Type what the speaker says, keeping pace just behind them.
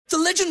The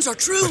legends are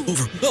true.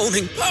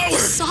 Overwhelming power!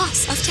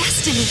 Sauce of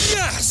destiny.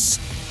 Yes!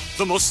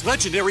 The most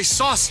legendary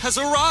sauce has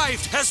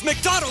arrived as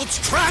McDonald's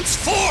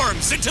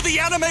transforms into the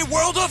anime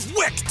world of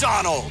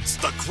WickDonald's.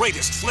 The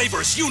greatest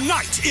flavors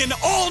unite in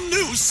all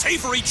new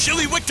savory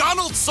chili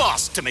McDonald's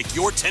sauce to make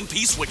your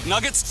 10-piece Wick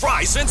Nuggets,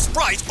 fries, and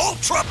Sprite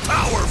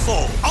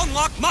ultra-powerful.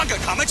 Unlock manga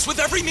comics with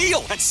every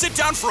meal and sit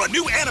down for a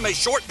new anime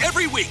short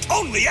every week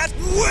only at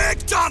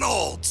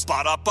WickDonald's.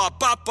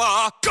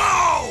 Ba-da-ba-ba-ba,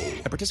 go!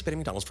 At participating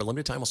McDonald's for a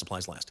limited time while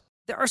supplies last.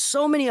 There are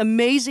so many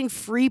amazing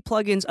free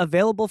plugins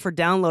available for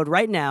download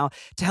right now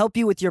to help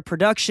you with your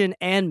production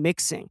and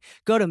mixing.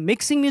 Go to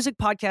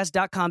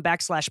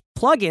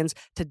mixingmusicpodcast.com/plugins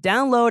to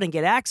download and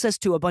get access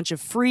to a bunch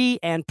of free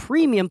and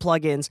premium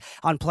plugins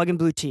on Plugin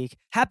Boutique.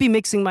 Happy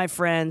mixing, my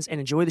friends, and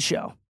enjoy the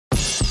show.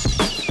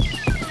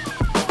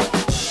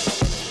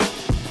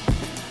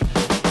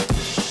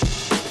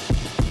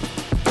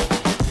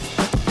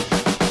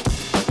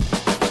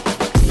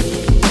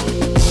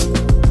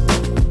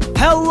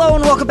 Hello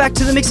and welcome back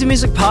to the Mixing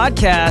Music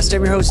Podcast.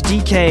 I'm your host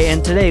DK,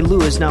 and today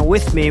Lou is now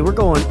with me. We're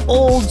going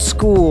old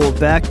school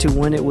back to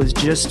when it was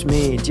just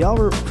me.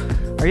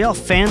 Are y'all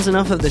fans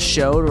enough of the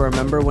show to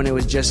remember when it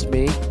was just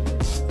me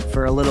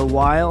for a little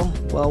while?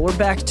 Well, we're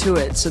back to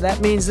it. So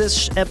that means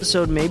this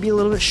episode may be a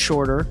little bit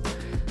shorter.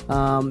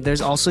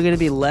 There's also going to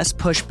be less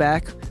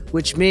pushback,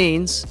 which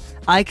means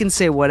I can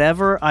say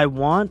whatever I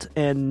want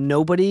and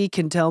nobody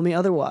can tell me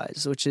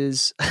otherwise, which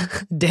is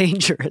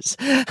dangerous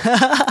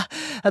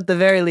at the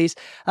very least.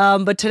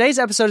 But today's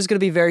episode is going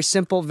to be very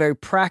simple, very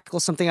practical,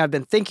 something I've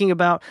been thinking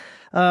about.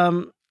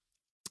 In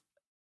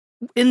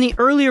the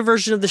earlier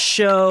version of the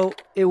show,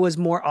 it was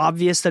more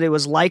obvious that it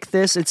was like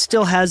this. It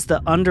still has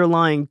the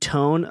underlying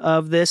tone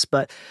of this,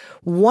 but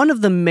one of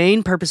the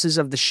main purposes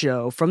of the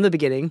show from the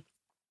beginning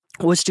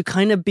was to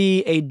kind of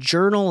be a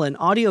journal, an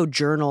audio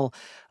journal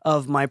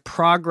of my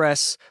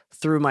progress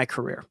through my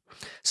career.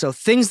 So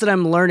things that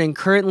I'm learning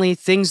currently,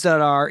 things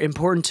that are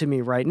important to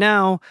me right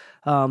now,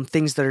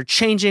 things that are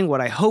changing,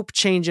 what I hope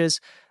changes,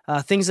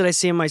 things that I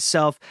see in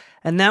myself.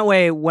 And that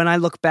way, when I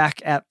look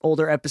back at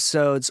older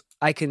episodes,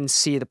 I can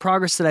see the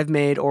progress that I've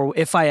made, or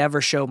if I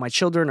ever show my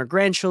children or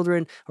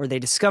grandchildren, or they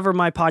discover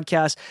my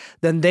podcast,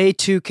 then they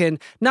too can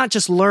not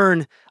just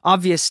learn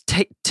obvious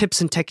tips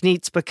and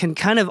techniques, but can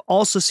kind of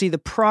also see the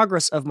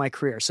progress of my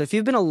career. So if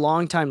you've been a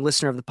long-time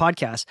listener of the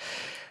podcast,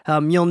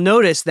 you'll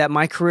notice that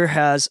my career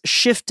has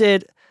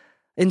shifted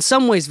in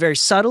some ways very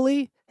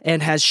subtly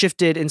and has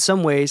shifted in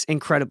some ways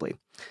incredibly.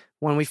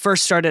 When we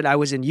first started, I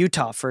was in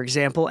Utah, for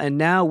example, and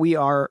now we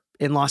are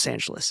in Los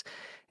Angeles.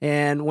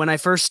 And when I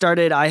first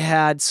started, I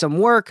had some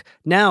work.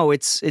 Now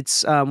it's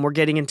we're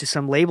getting into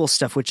some label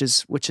stuff, which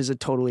is a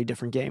totally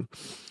different game.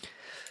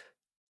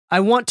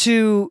 I want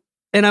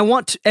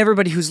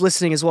everybody who's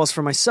listening, as well as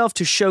for myself,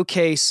 to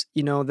showcase,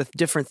 the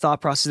different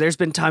thought process. There's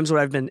been times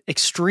where I've been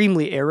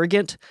extremely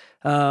arrogant,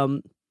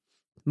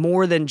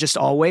 more than just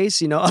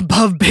always,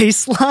 above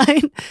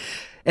baseline.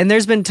 And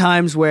there's been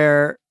times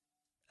where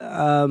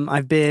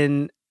I've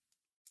been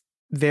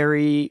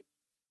very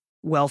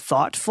well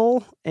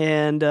thoughtful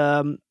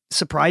and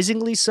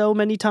surprisingly so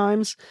many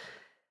times.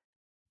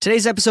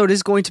 Today's episode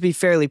is going to be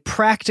fairly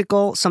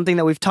practical, something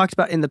that we've talked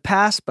about in the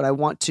past, but I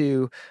want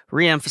to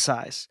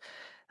reemphasize.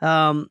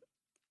 One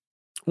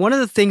of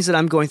the things that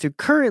I'm going through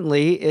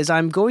currently is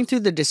I'm going through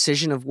the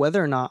decision of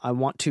whether or not I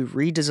want to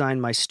redesign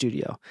my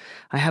studio.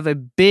 I have a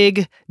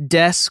big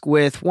desk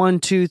with 1,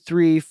 2,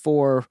 3,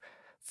 4,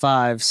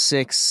 5,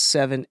 6,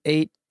 7,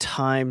 8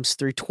 times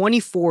 3,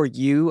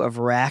 24U of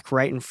rack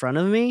right in front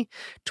of me,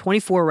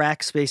 24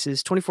 rack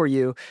spaces,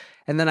 24U.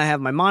 And then I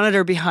have my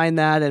monitor behind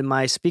that and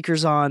my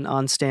speakers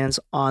on stands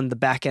on the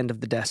back end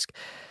of the desk.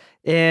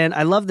 And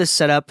I love this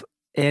setup.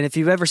 And if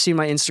you've ever seen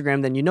my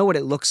Instagram, then you know what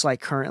it looks like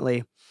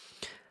currently.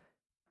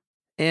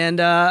 And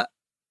I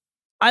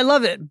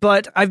love it,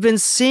 but I've been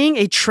seeing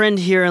a trend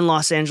here in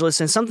Los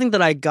Angeles, and something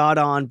that I got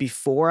on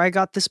before I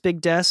got this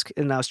big desk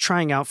and I was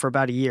trying out for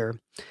about a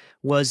year,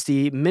 was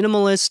the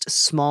minimalist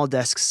small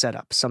desk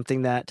setup,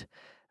 something that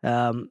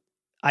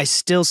I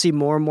still see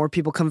more and more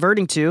people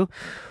converting to,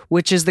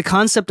 which is the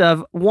concept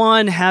of,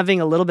 one,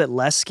 having a little bit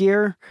less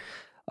gear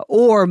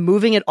or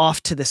moving it off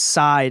to the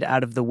side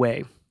out of the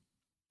way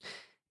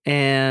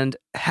and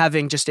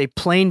having just a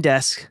plain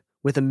desk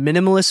with a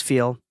minimalist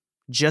feel,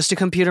 just a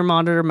computer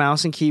monitor,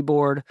 mouse and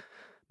keyboard,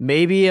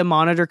 maybe a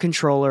monitor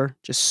controller,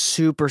 just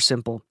super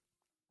simple.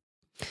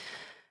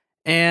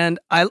 And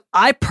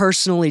I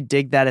personally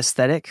dig that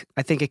aesthetic.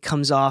 I think it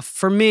comes off,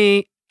 for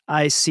me,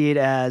 I see it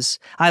as,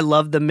 I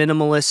love the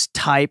minimalist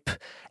type,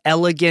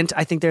 elegant.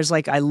 I think there's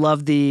I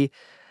love the,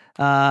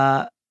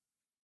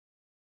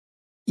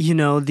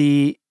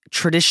 the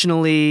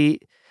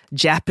traditionally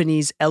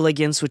Japanese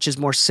elegance, which is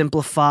more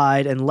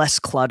simplified and less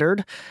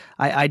cluttered.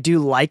 I do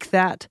like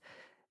that.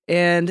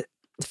 And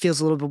it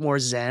feels a little bit more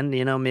zen,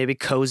 maybe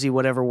cozy,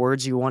 whatever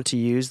words you want to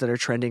use that are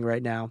trending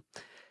right now.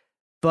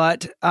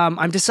 But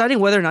I'm deciding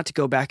whether or not to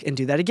go back and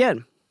do that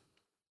again.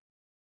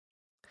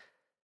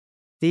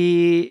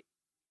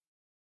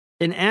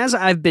 And as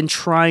I've been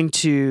trying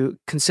to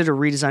consider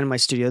redesigning my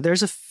studio,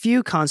 there's a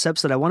few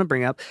concepts that I want to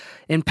bring up.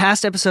 In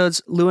past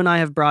episodes, Lou and I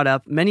have brought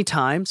up many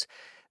times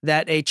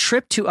that a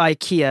trip to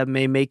IKEA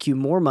may make you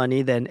more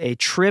money than a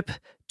trip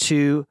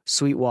to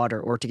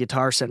Sweetwater or to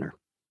Guitar Center.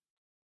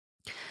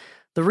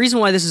 The reason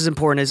why this is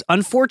important is,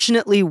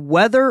 unfortunately,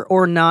 whether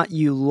or not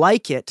you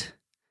like it,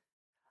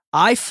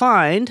 I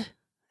find,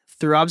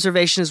 through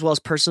observation as well as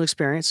personal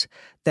experience,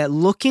 that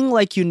looking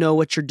like you know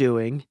what you're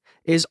doing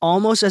is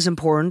almost as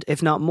important,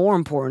 if not more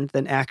important,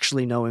 than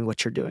actually knowing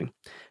what you're doing.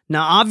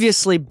 Now,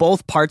 obviously,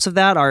 both parts of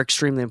that are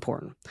extremely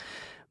important.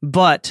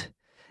 But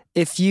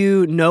if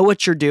you know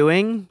what you're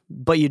doing,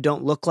 but you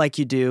don't look like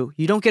you do,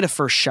 you don't get a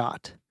first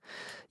shot.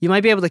 You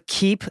might be able to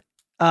keep,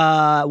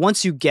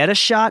 once you get a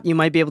shot, you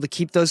might be able to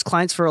keep those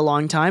clients for a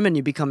long time and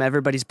you become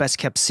everybody's best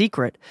kept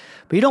secret.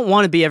 But you don't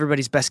want to be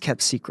everybody's best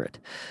kept secret.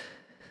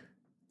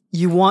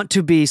 You want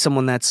to be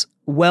someone that's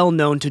well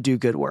known to do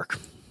good work.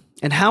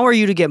 And how are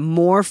you to get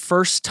more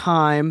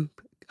first-time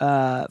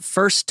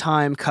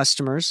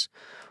customers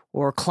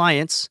or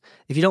clients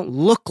if you don't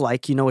look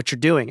like you know what you're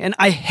doing? And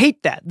I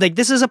hate that. Like,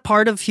 this is a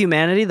part of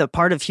humanity, the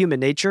part of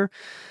human nature,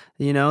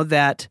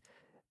 that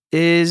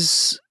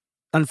is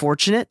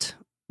unfortunate,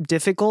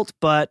 difficult,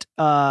 but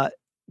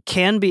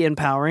can be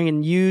empowering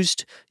and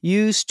used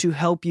to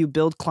help you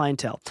build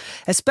clientele,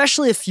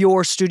 especially if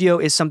your studio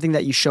is something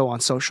that you show on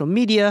social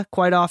media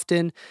quite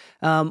often,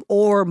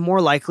 or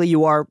more likely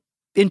you are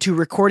into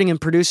recording and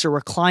producer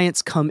where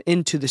clients come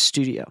into the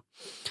studio.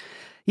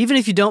 Even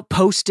if you don't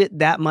post it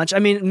that much, I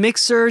mean,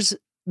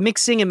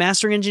 mixing and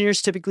mastering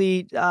engineers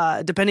typically,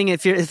 depending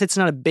if it's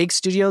not a big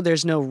studio,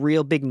 there's no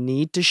real big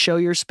need to show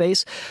your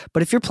space.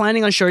 But if you're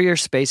planning on showing your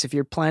space, if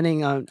you're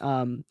planning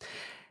on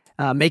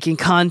making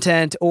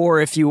content, or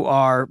if you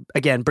are,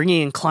 again,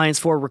 bringing in clients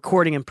for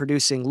recording and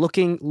producing,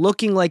 looking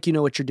like you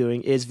know what you're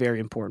doing is very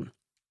important.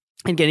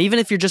 Again, even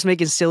if you're just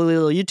making silly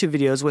little YouTube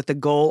videos with the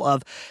goal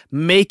of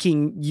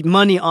making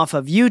money off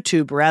of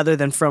YouTube rather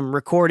than from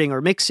recording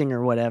or mixing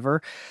or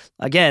whatever,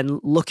 again,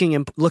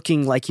 looking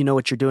like you know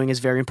what you're doing is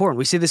very important.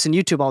 We see this in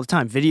YouTube all the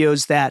time.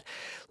 Videos that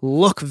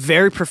look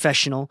very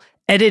professional,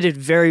 edited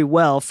very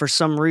well. For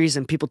some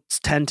reason, people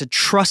tend to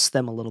trust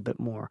them a little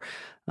bit more.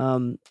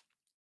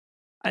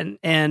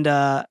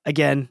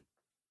 Again,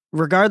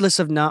 regardless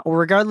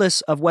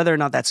of whether or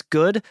not that's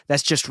good,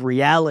 that's just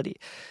reality.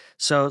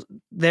 So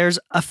there's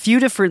a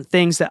few different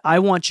things that I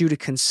want you to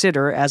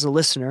consider as a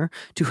listener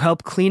to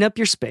help clean up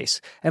your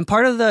space. And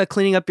part of the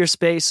cleaning up your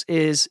space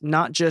is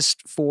not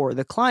just for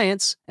the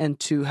clients and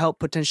to help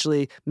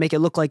potentially make it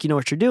look like you know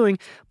what you're doing,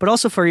 but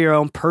also for your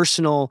own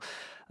personal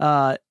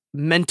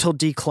mental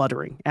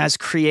decluttering. As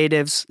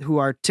creatives who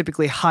are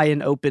typically high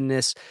in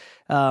openness,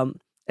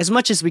 as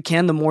much as we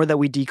can, the more that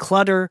we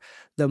declutter,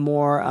 the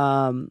more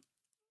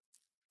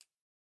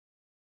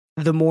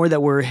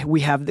that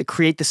we have to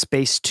create the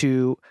space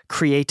to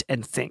create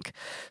and think.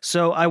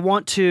 So I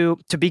want to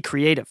be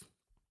creative.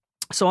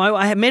 So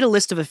I have made a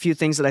list of a few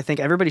things that I think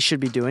everybody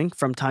should be doing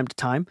from time to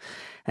time,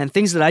 and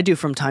things that I do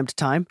from time to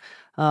time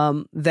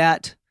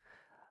that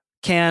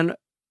can,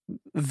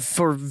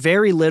 for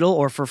very little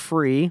or for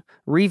free,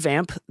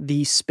 revamp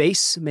the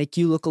space, make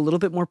you look a little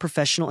bit more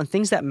professional, and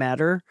things that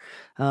matter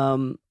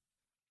on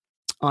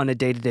a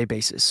day-to-day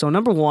basis. So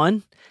number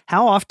one,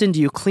 how often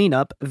do you clean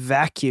up,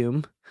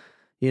 vacuum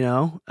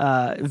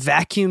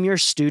your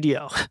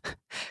studio,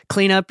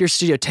 clean up your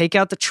studio, take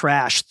out the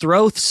trash,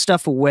 throw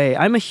stuff away.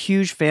 I'm a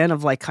huge fan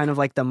of kind of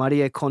the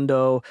Marie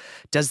Kondo.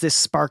 Does this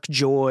spark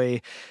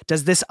joy?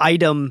 Does this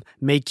item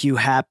make you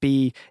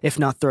happy? If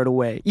not, throw it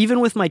away. Even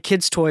with my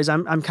kids' toys,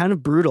 I'm kind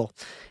of brutal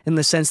in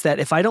the sense that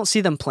if I don't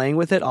see them playing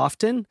with it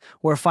often,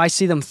 or if I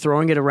see them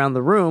throwing it around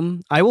the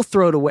room, I will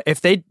throw it away.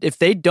 If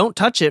they don't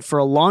touch it for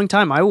a long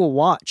time, I will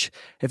watch.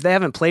 If they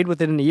haven't played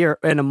with it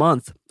in a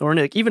month, or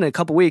even in a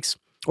couple weeks,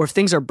 or if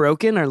things are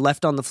broken or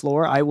left on the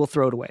floor, I will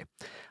throw it away.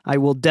 I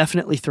will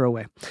definitely throw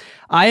away.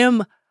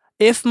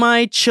 If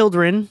my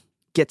children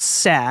get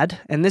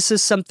sad, and this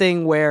is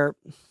something where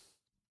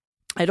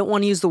I don't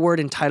want to use the word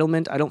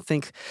entitlement, I don't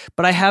think,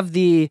 but I have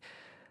the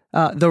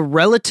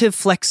relative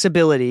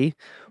flexibility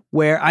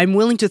where I'm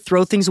willing to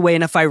throw things away,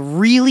 and if I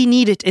really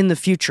need it in the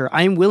future,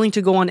 I'm willing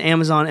to go on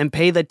Amazon and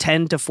pay the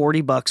 $10 to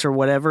 $40 or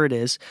whatever it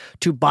is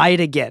to buy it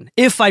again,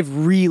 if I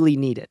really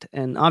need it.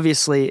 And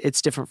obviously,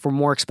 it's different for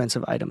more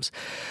expensive items,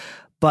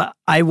 but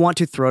I want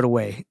to throw it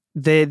away.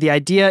 The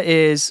idea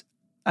is,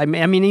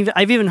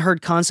 I've even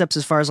heard concepts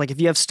as far as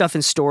if you have stuff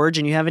in storage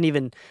and you haven't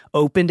even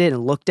opened it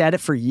and looked at it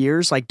for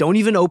years, don't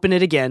even open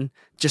it again,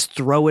 just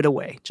throw it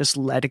away, just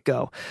let it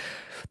go.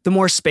 The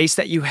more space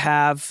that you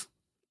have,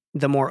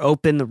 the more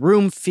open the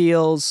room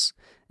feels,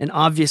 and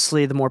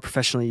obviously the more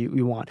professional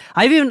you want.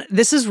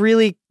 This is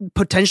really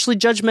potentially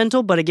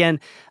judgmental, but again,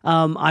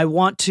 I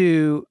want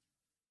to,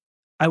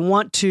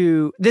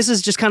 this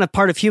is just kind of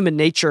part of human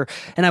nature,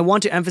 and I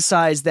want to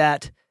emphasize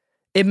that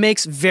it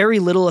makes very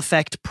little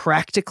effect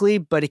practically,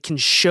 but it can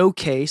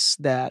showcase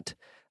that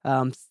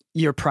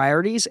your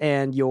priorities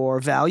and your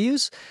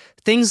values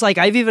things like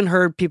I've even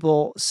heard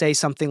people say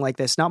something like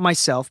this, not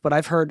myself, but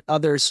I've heard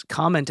others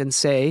comment and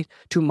say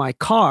to my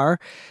car,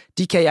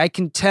 DK, I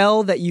can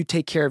tell that you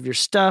take care of your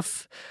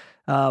stuff,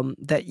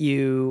 that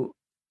you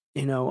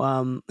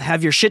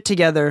have your shit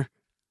together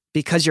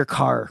because your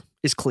car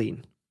is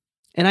clean.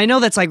 And I know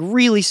that's like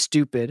really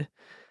stupid.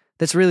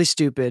 That's really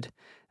stupid.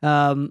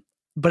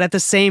 But at the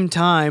same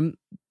time,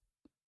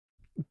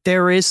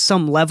 there is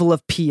some level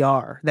of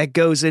PR that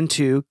goes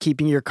into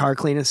keeping your car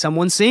clean and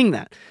someone seeing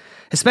that,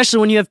 especially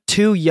when you have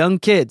 2 young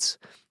kids.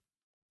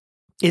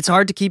 It's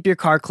hard to keep your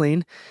car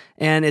clean,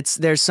 and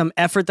there's some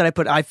effort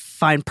that I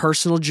find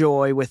personal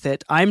joy with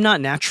it. I'm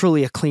not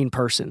naturally a clean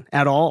person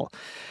at all,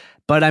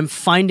 but I'm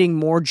finding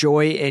more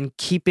joy in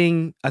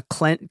keeping a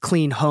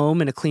clean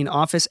home and a clean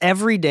office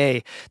every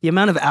day. The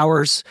amount of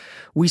hours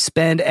we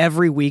spend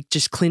every week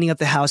just cleaning up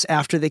the house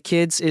after the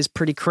kids is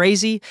pretty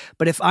crazy.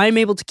 But if I'm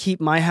able to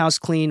keep my house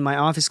clean, my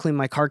office clean,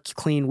 my car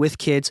clean with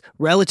kids,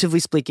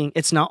 relatively speaking,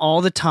 it's not all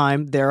the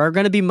time. There are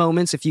going to be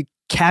moments, if you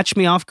catch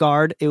me off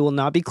guard, it will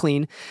not be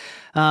clean.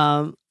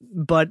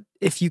 But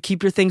if you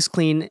keep your things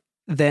clean,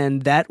 then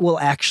that will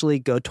actually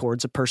go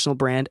towards a personal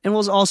brand and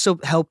will also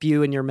help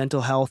you in your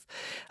mental health,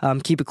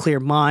 keep a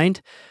clear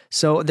mind.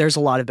 So there's a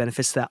lot of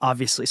benefits to that,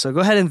 obviously. So go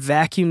ahead and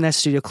vacuum that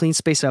studio, clean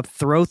space up,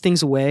 throw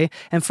things away.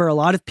 And for a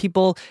lot of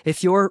people,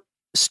 if your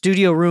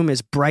studio room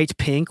is bright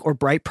pink or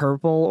bright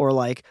purple or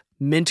like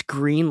mint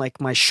green,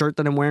 like my shirt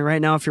that I'm wearing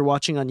right now, if you're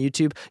watching on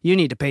YouTube, you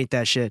need to paint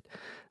that shit.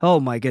 Oh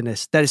my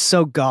goodness. That is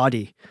so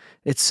gaudy.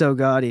 It's so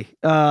gaudy.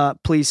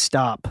 Please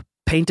stop.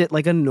 Paint it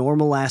like a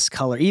normal ass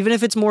color, even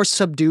if it's more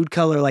subdued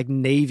color like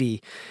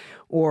navy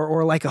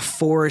or like a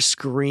forest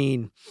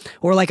green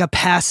or like a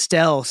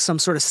pastel, some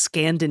sort of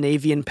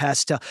Scandinavian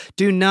pastel.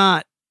 Do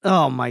not,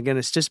 oh my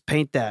goodness, just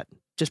paint that.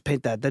 Just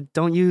paint that.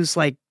 Don't use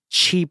like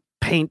cheap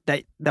paint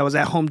that was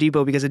at Home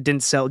Depot because it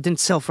didn't sell. It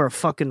didn't sell for a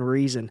fucking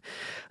reason.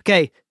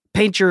 Okay,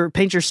 paint your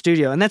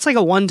studio. And that's like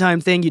a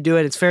one-time thing. You do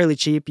it. It's fairly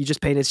cheap. You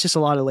just paint it. It's just a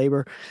lot of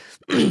labor.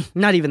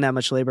 Not even that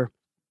much labor.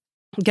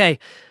 Okay.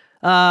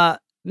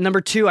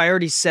 Number 2, I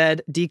already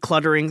said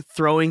decluttering,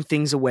 throwing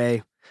things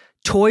away.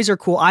 Toys are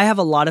cool. I have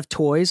a lot of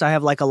toys. I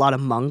have like a lot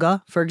of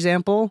manga, for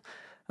example.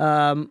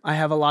 I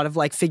have a lot of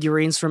like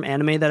figurines from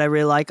anime that I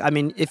really like. I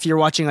mean, if you're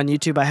watching on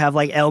YouTube, I have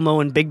like Elmo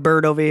and Big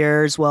Bird over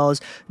here, as well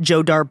as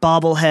Joe Dart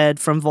bobblehead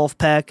from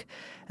Wolfpack.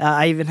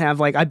 I even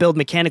have I build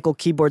mechanical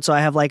keyboards, so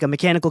I have like a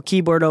mechanical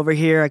keyboard over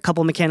here, a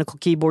couple mechanical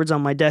keyboards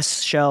on my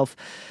desk shelf.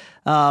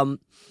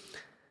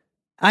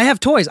 I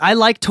have toys. I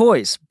like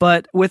toys,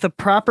 but with a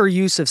proper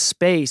use of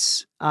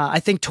space,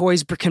 I think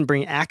toys can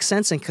bring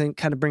accents and can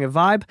kind of bring a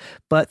vibe,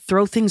 but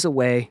throw things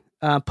away,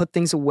 put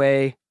things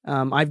away.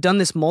 I've done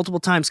this multiple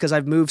times because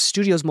I've moved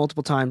studios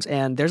multiple times,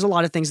 and there's a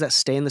lot of things that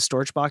stay in the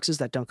storage boxes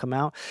that don't come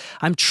out.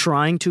 I'm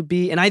trying to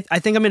be, and I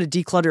think I'm going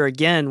to declutter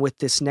again with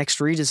this next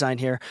redesign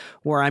here,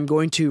 where I'm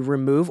going to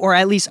remove, or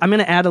at least I'm going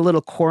to add a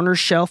little corner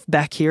shelf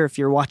back here if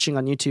you're watching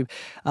on YouTube,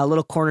 a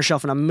little corner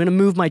shelf, and I'm going to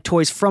move my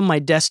toys from my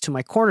desk to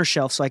my corner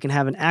shelf so I can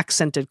have an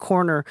accented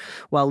corner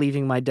while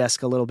leaving my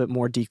desk a little bit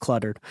more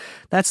decluttered.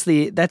 That's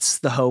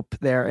the hope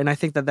there, and I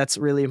think that that's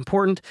really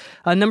important.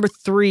 Number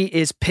 3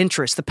 is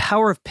Pinterest, the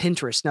power of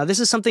Pinterest. Now,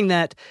 this is something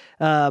that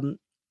a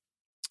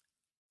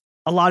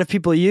lot of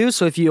people use.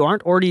 So if you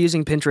aren't already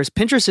using Pinterest,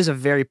 Pinterest is a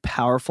very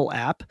powerful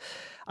app.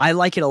 I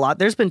like it a lot.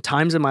 There's been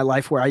times in my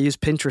life where I use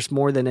Pinterest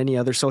more than any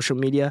other social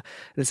media.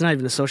 And it's not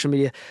even a social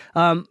media.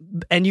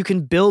 And you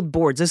can build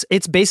boards.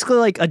 It's basically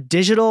like a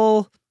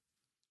digital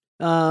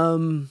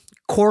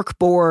cork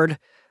board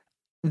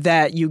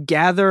that you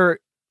gather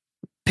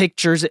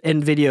pictures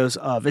and videos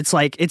of.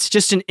 It's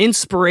just an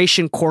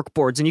inspiration cork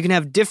boards, and you can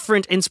have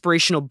different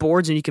inspirational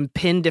boards and you can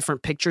pin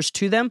different pictures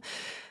to them.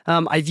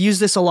 I've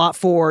used this a lot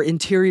for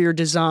interior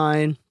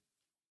design.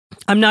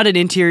 I'm not an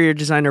interior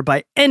designer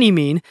by any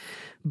mean,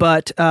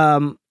 but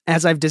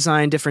as I've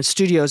designed different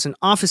studios and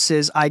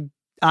offices,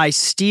 I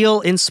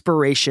steal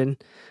inspiration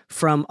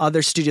from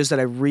other studios that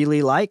I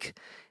really like,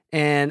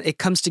 and it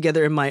comes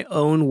together in my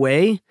own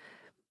way,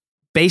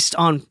 based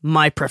on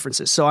my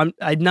preferences. So I'm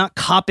not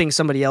copying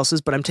somebody else's,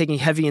 but I'm taking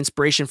heavy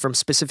inspiration from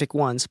specific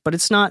ones. But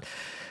it's not...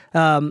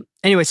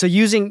 anyway, so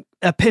using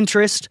a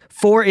Pinterest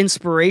for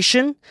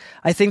inspiration,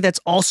 I think that's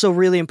also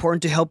really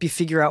important to help you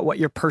figure out what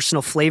your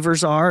personal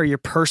flavors are, your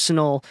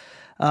personal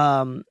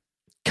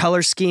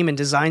color scheme and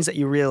designs that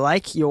you really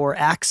like, your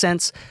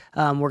accents.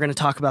 We're going to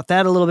talk about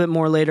that a little bit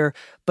more later.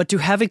 But to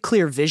have a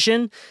clear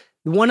vision...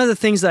 One of the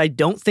things that I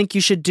don't think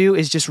you should do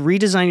is just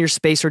redesign your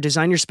space or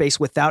design your space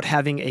without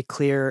having a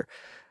clear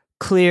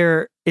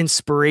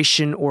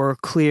inspiration or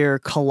clear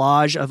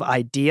collage of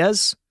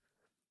ideas.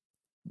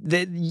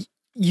 That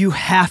you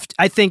have to,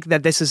 I think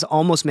that this is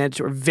almost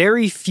mandatory.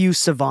 Very few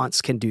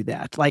savants can do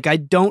that. Like, I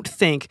don't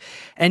think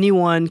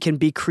anyone can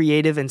be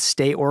creative and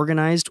stay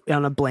organized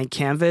on a blank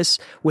canvas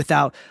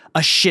without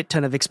a shit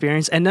ton of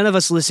experience. And none of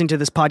us listening to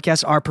this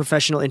podcast are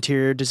professional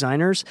interior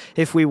designers.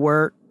 If we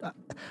were,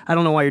 I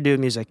don't know why you're doing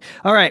music.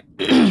 All right.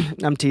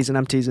 I'm teasing.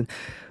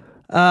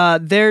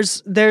 That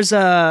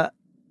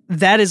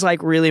is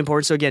like really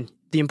important. So again,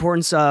 the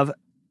importance of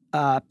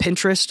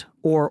Pinterest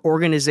or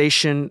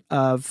organization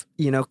of,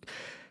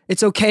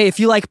 it's okay if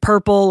you like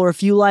purple or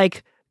if you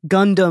like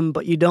Gundam,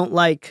 but you don't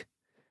like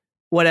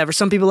whatever.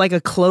 Some people like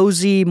a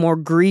closey, more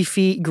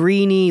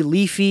greeny,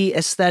 leafy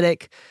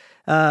aesthetic,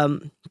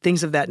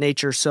 things of that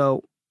nature.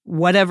 So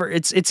whatever,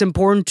 it's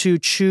important to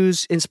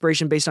choose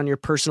inspiration based on your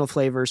personal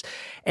flavors.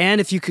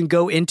 And if you can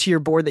go into your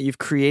board that you've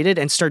created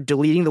and start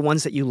deleting the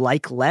ones that you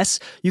like less,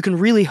 you can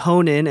really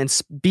hone in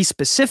and be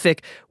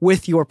specific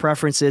with your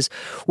preferences,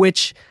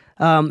 which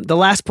the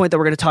last point that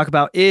we're going to talk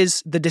about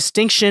is the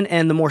distinction,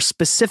 and the more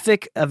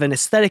specific of an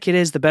aesthetic it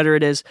is, the better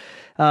it is.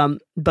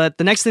 But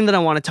the next thing that I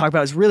want to talk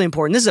about is really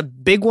important. This is a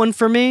big one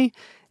for me,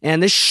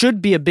 and this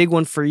should be a big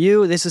one for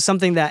you. This is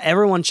something that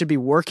everyone should be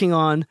working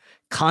on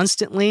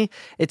constantly.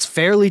 It's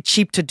fairly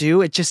cheap to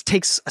do. It just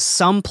takes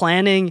some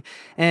planning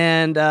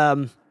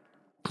and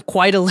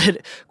quite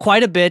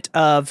a bit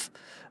of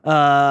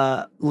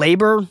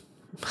labor.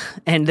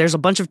 And there's a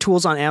bunch of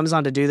tools on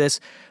Amazon to do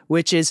this,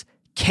 which is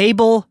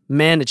cable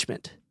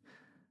management.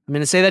 I'm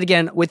going to say that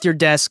again with your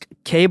desk,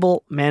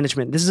 cable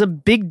management. This is a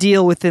big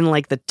deal within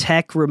like the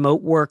tech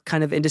remote work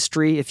kind of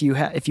industry. If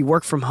you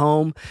work from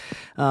home,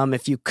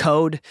 if you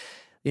code,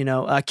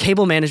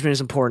 cable management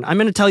is important. I'm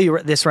going to tell you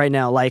this right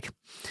now. Like,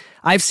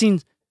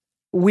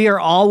 we are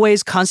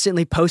always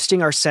constantly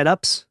posting our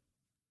setups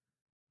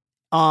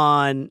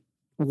on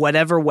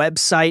whatever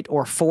website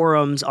or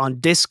forums, on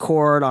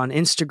Discord, on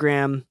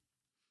Instagram.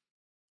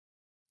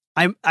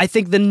 I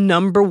think the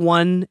number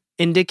one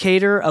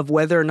indicator of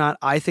whether or not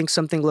I think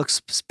something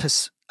looks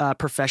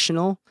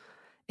professional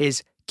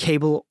is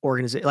cable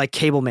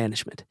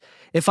management.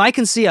 If I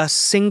can see a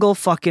single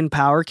fucking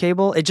power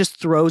cable, it just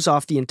throws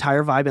off the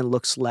entire vibe and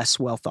looks less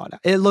well thought out.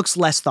 It looks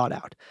less thought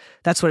out.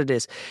 That's what it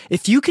is.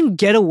 If you can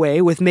get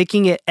away with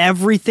making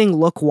everything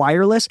look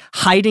wireless,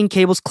 hiding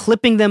cables,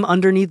 clipping them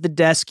underneath the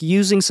desk,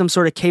 using some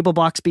sort of cable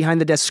box behind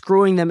the desk,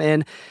 screwing them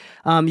in,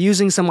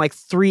 using some like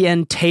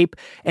 3N tape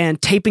and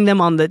taping them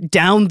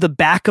down the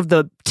back of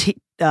the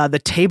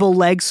table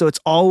leg so it's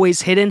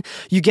always hidden.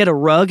 You get a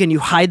rug and you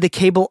hide the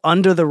cable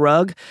under the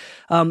rug.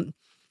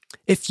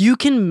 If you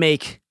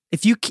can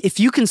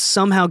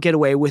somehow get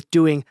away with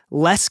doing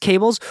less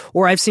cables,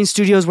 or I've seen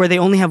studios where they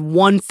only have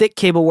one thick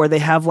cable where they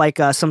have like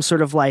some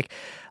sort of like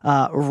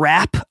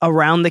wrap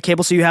around the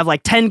cable. So you have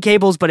like 10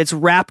 cables, but it's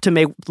wrapped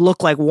to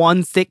look like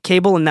one thick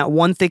cable, and that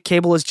one thick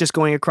cable is just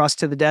going across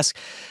to the desk.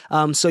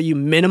 So you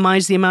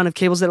minimize the amount of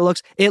cables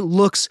that it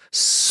looks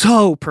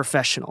so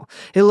professional.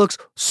 It looks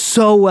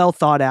so well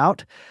thought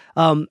out.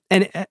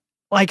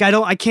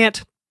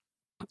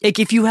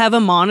 If you have a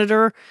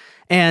monitor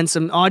and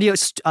some audio,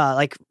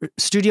 like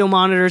studio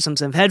monitors,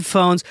 some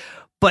headphones,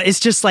 but it's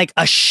just like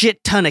a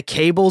shit ton of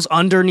cables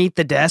underneath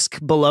the desk,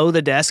 below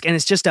the desk, and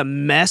it's just a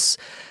mess.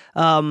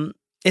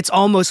 It's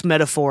almost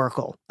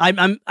metaphorical. I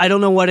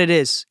don't know what it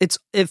is.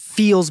 It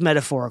feels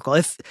metaphorical.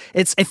 It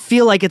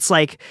feels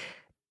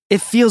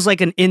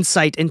like an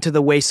insight into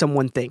the way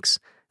someone thinks.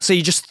 So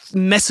you just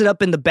mess it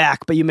up in the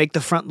back, but you make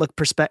the front look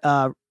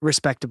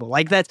respectable.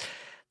 Like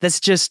that's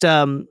just.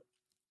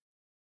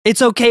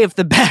 It's okay if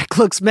the back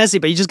looks messy,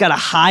 but you just got to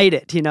hide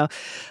it,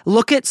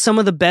 Look at some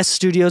of the best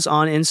studios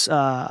on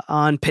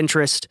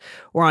Pinterest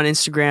or on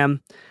Instagram.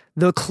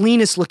 The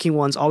cleanest looking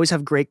ones always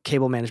have great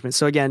cable management.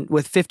 So again,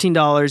 with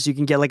 $15, you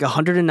can get like a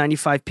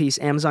 195-piece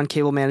Amazon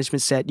cable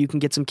management set. You can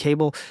get some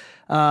cable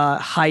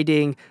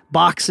hiding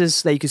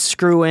boxes that you can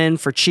screw in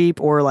for cheap,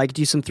 or like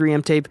do some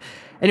 3M tape.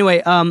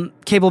 Anyway,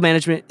 cable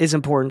management is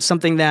important,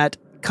 something that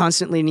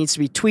constantly needs to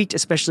be tweaked,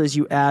 especially as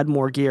you add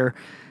more gear.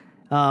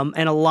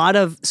 And a lot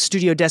of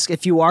studio desks,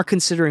 if you are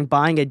considering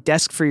buying a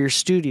desk for your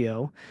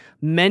studio,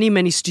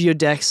 many studio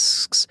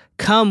desks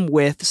come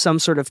with some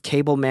sort of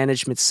cable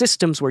management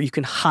systems where you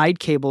can hide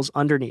cables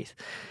underneath.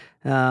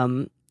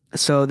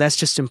 So that's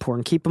just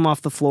important. Keep them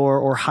off the floor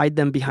or hide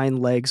them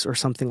behind legs or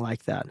something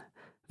like that.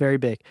 Very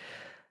big.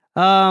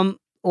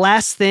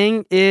 Last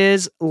thing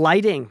is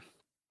lighting.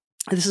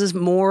 This is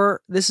more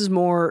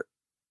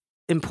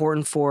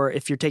important for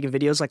if you're taking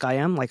videos like I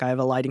am. Like I have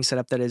a lighting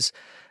setup that is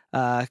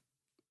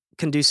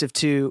conducive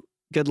to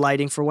good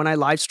lighting for when I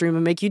live stream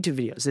and make YouTube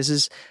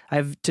videos. I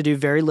have to do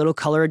very little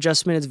color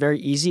adjustment. It's very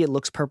easy. It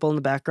looks purple in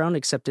the background,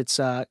 except it's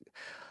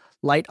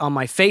light on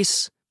my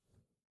face.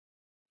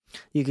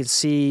 You can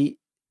see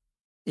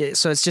it,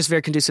 so it's just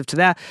very conducive to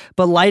that.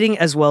 But lighting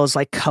as well as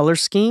like color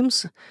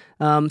schemes.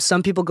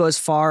 Some people go as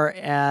far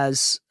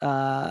as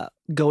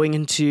going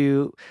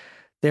into.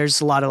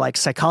 There's a lot of like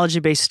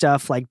psychology-based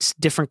stuff, like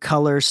different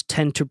colors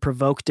tend to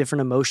provoke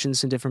different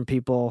emotions in different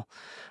people.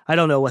 I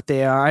don't know what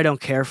they are. I don't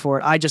care for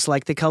it. I just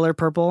like the color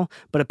purple,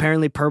 but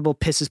apparently purple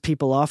pisses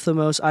people off the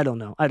most. I don't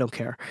know. I don't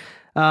care.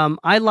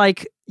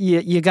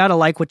 You got to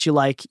like what you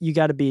like. You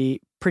got to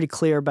be pretty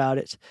clear about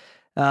it.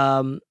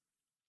 And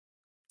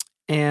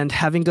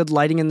having good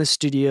lighting in the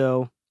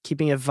studio,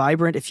 keeping it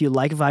vibrant if you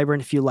like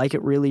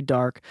it really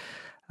dark.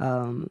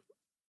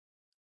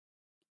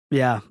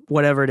 Yeah,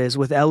 whatever it is,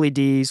 with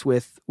LEDs,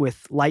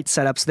 with light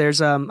setups.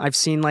 There's I've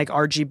seen like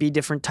RGB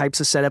different types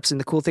of setups, and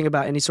the cool thing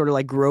about any sort of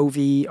like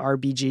Grovey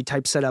RBG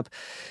type setup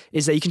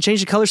is that you can change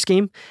the color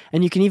scheme,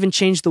 and you can even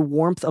change the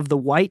warmth of the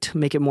white,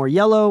 make it more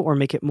yellow or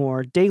make it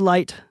more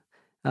daylight,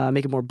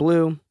 make it more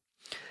blue,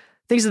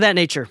 things of that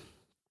nature.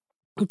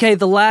 Okay,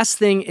 the last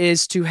thing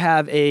is to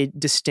have a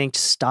distinct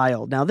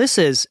style. Now, this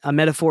is a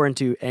metaphor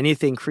into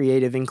anything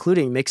creative,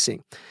 including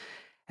mixing.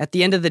 At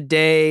the end of the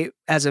day,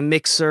 as a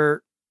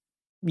mixer,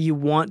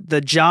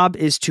 the job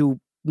is to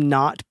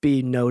not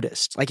be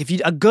noticed. Like if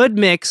a good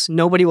mix,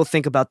 nobody will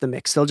think about the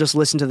mix. They'll just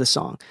listen to the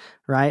song,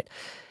 right?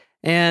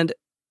 And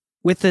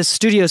with this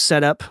studio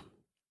setup,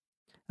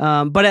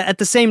 but at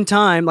the same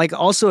time, like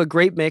also a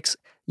great mix,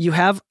 you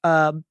have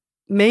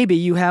maybe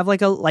you have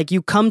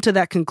you come to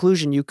that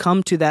conclusion, you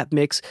come to that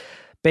mix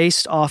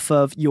based off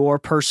of your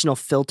personal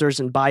filters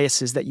and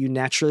biases that you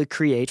naturally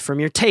create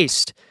from your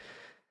taste.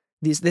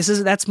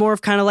 That's more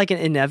of kind of like an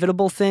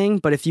inevitable thing,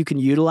 but if you can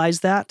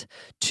utilize that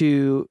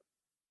to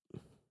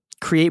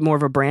create more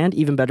of a brand,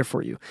 even better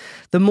for you.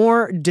 The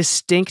more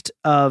distinct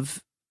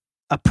of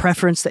a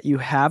preference that you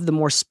have, the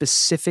more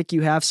specific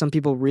you have. Some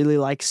people really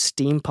like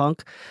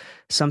steampunk.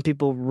 Some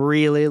people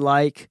really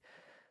like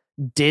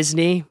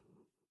Disney.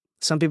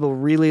 Some people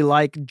really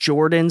like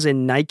Jordans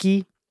and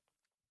Nike.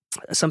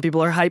 Some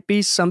people are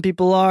hypebeasts. Some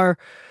people are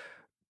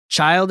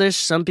childish.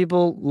 Some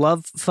people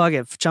love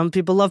some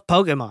people love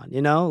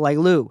Pokemon, like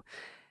Lou.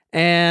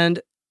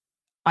 And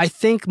I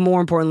think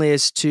more importantly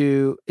is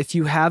if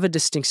you have a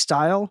distinct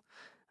style,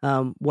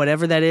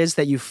 whatever that is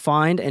that you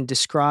find and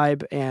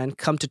describe and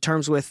come to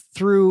terms with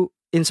through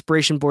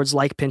inspiration boards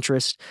like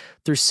Pinterest,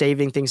 through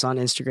saving things on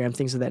Instagram,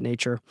 things of that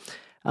nature,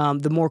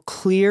 the more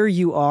clear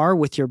you are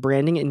with your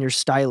branding and your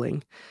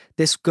styling.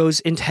 This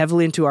goes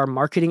heavily into our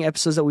marketing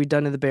episodes that we've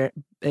done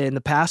in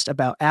the past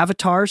about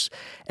avatars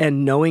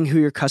and knowing who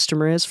your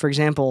customer is. For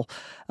example,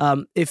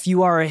 if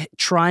you are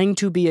trying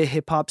to be a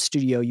hip hop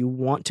studio, you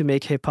want to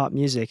make hip hop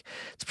music,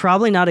 it's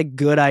probably not a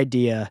good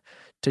idea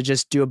to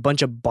just do a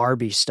bunch of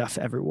Barbie stuff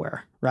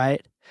everywhere,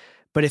 right?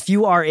 But if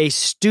you are a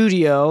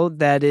studio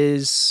that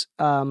is,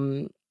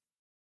 in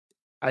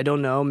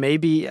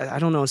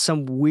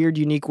some weird,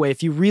 unique way,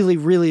 if you really,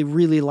 really,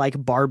 really like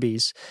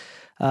Barbies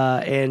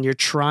and you're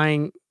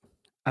trying,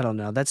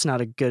 that's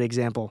not a good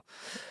example.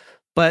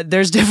 But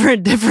there's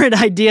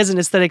different ideas and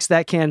aesthetics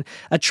that can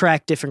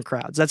attract different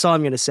crowds. That's all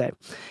I'm going to say.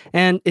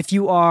 And if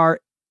you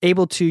are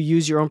able to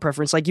use your own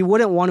preference, like you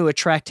wouldn't want to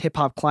attract hip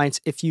hop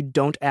clients if you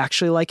don't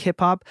actually like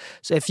hip hop.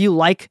 So if you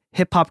like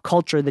hip hop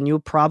culture, then you'll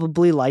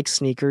probably like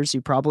sneakers.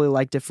 You probably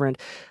like different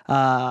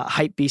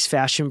hypebeast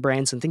fashion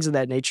brands and things of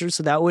that nature.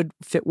 So that would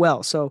fit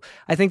well. So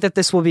I think that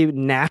this will be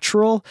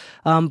natural,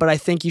 but I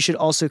think you should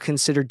also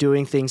consider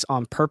doing things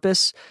on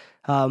purpose.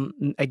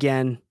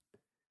 Again,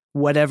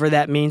 whatever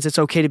that means, it's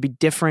okay to be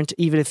different,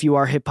 even if you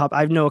are hip hop.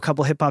 I know a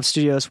couple hip hop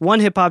studios. One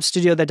hip hop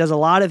studio that does a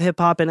lot of hip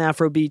hop and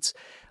Afro beats,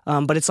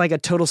 but it's like a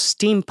total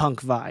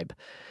steampunk vibe,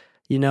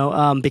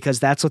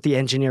 because that's what the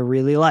engineer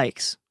really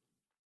likes,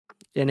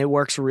 and it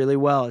works really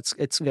well.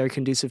 It's very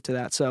conducive to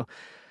that. So,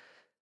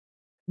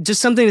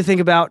 just something to think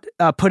about.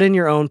 Put in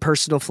your own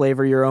personal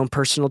flavor, your own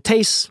personal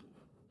tastes.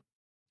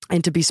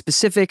 And to be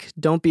specific,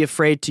 don't be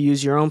afraid to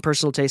use your own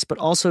personal taste, but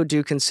also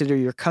do consider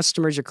your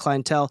customers, your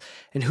clientele,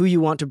 and who you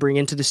want to bring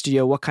into the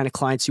studio, what kind of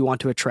clients you want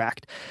to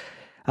attract.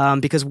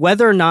 Because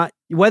whether or not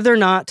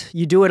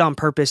you do it on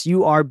purpose,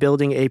 you are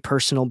building a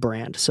personal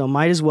brand. So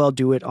might as well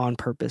do it on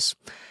purpose.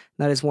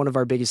 That is one of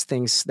our biggest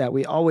things that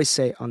we always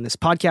say on this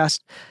podcast.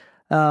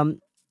 And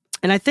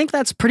I think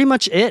that's pretty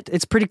much it.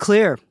 It's pretty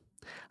clear.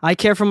 I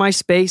care for my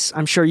space.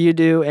 I'm sure you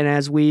do. And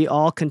as we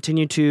all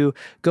continue to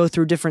go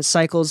through different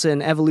cycles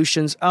and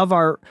evolutions of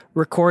our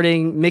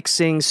recording,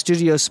 mixing,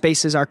 studio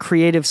spaces, our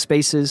creative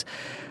spaces,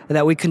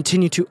 that we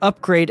continue to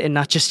upgrade and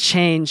not just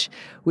change.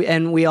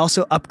 We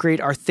also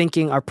upgrade our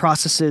thinking, our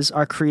processes,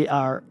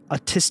 our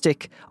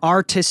artistic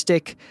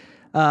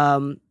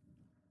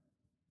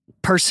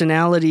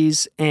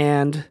personalities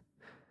and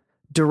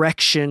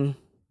direction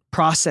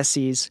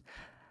processes.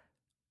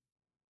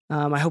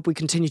 I hope we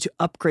continue to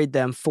upgrade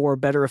them for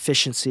better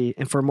efficiency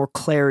and for more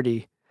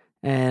clarity.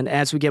 And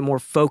as we get more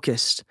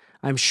focused,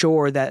 I'm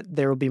sure that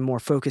there will be more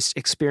focused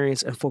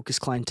experience and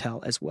focused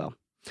clientele as well.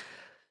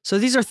 So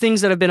these are things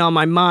that have been on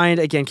my mind.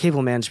 Again,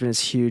 cable management is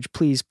huge.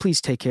 Please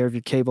take care of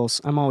your cables.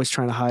 I'm always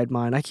trying to hide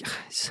mine.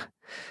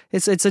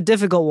 It's a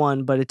difficult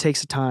one, but it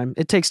takes time.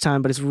 It takes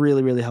time, but it's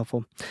really, really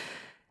helpful.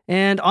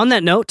 And on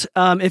that note,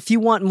 if you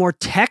want more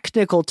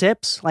technical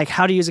tips, like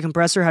how to use a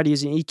compressor, how to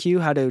use an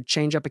EQ, how to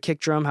change up a kick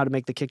drum, how to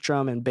make the kick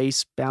drum and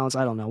bass balance,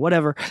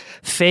 whatever,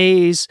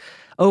 phase,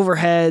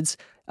 overheads,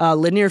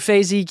 linear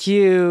phase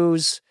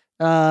EQs,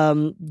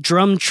 drum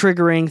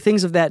triggering,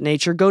 things of that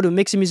nature, go to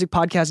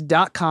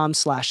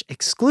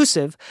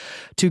mixingmusicpodcast.com/exclusive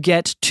to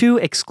get 2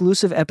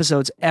 exclusive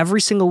episodes every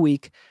single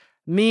week.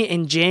 Me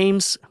and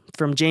James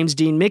from James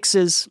Dean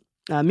Mixes,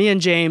 me and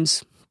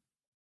James,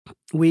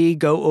 we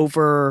go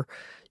over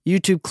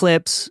YouTube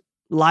clips,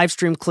 live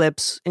stream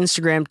clips,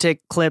 Instagram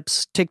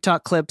clips,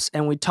 TikTok clips,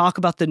 and we talk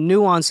about the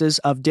nuances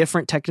of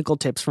different technical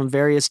tips from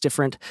various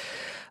different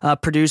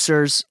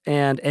producers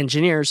and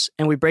engineers,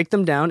 and we break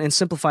them down and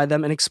simplify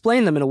them and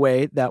explain them in a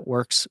way that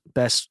works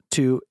best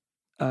to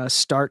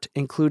start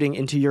including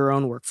into your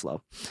own workflow.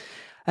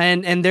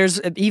 And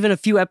there's even a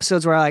few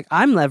episodes where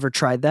I've never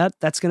tried that.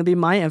 That's going to be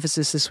my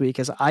emphasis this week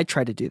as I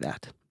try to do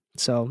that.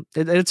 So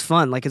it's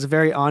fun. Like, it's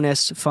very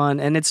honest, fun,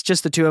 and it's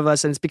just the two of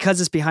us, and it's because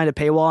it's behind a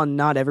paywall and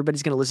not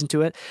everybody's going to listen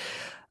to it.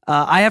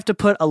 I have to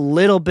put a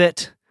little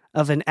bit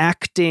of an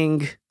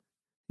acting,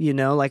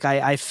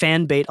 I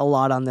fan bait a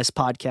lot on this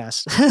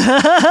podcast.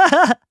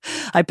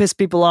 I piss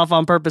people off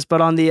on purpose,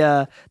 but on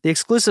the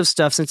exclusive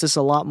stuff, since it's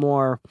a lot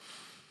more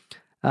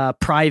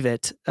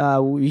private,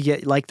 we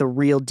get like the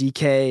real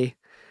DK,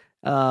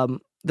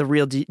 the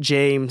real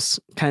James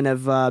kind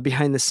of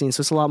behind the scenes.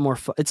 So it's a lot more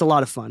fun. It's a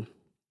lot of fun.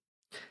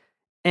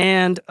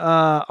 And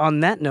on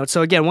that note,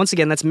 so again, once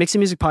again, that's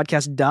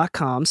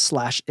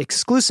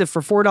mixingmusicpodcast.com/exclusive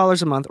for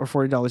 $4 a month or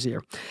 $40 a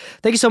year.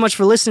 Thank you so much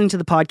for listening to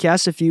the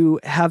podcast. If you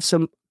have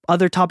some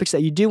other topics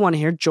that you do want to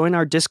hear, join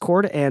our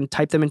Discord and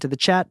type them into the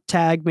chat.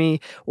 Tag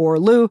me or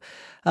Lou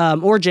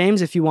or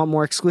James if you want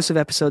more exclusive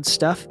episode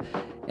stuff.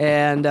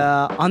 And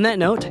on that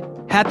note,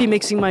 happy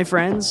mixing, my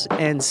friends,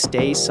 and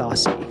stay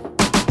saucy.